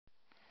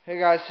Hey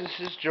guys, this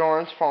is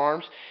Jordan's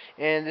Farms,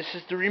 and this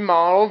is the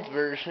remodeled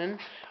version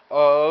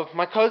of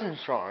my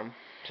cousin's farm.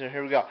 So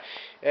here we go.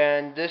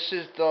 And this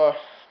is the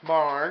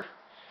barn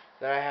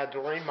that I had to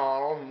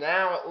remodel.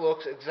 Now it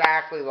looks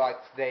exactly like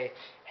they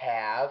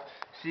have.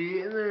 See,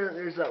 and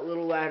there's that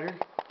little ladder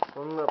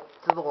going up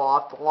to the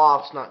loft. The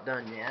loft's not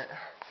done yet.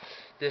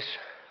 This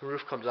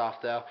roof comes off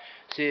though.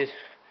 See,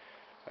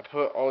 I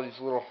put all these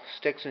little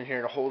sticks in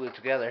here to hold it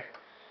together.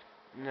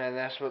 And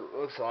that's what it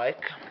looks like.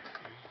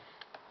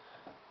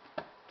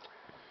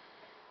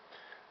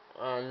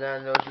 And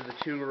then those are the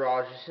two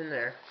garages in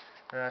there.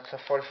 And that's the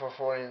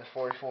 4440 and the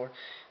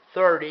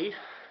 4430.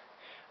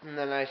 And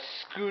then I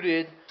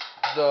scooted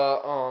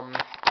the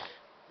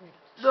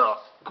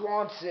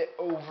Quonset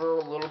over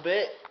a little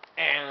bit,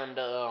 and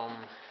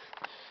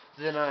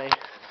then I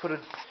put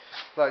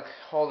like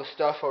all the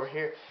stuff over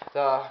here.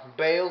 The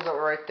bales that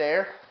were right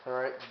there, they're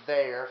right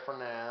there for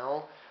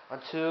now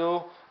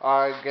until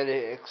I get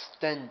it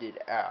extended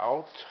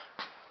out.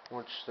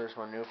 Which there's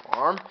my new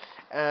farm,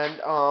 and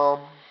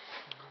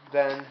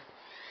then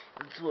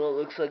that's what it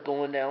looks like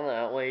going down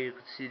that way. You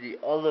can see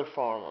the other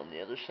farm on the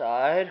other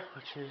side,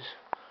 which is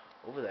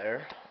over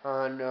there.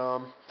 And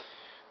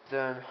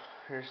then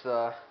here's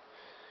the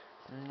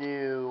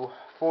new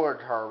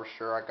forage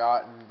harvester I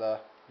got and the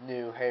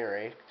new hay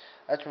rake.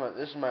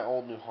 This is my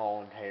old New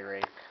Holland hay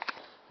rake.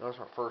 That was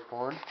my first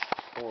one.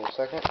 Hold on a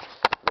second.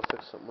 I'll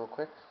fix something real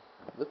quick.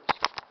 Oops.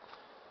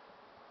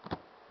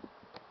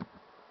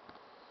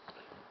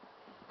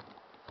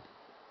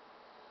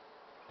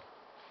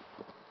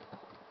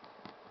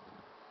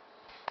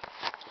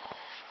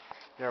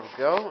 There we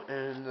go,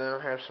 and then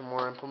I have some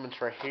more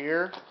implements right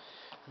here.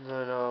 And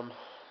then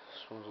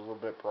this one's a little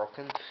bit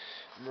broken.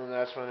 And then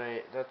that's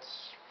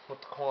with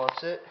the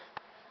Quonset.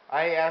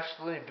 I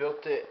actually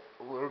built it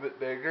a little bit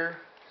bigger,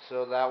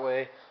 so that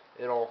way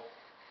it'll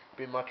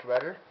be much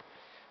better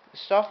and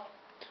stuff.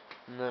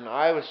 And then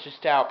I was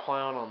just out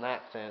plowing on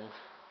that thing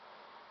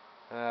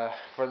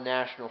for the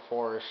National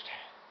Forest.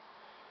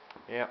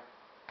 Yep.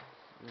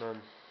 And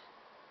then,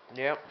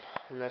 yep.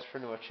 And that's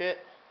pretty much it.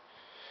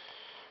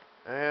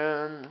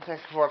 And thank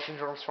you for watching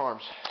Jordan's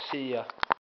Farms. See ya.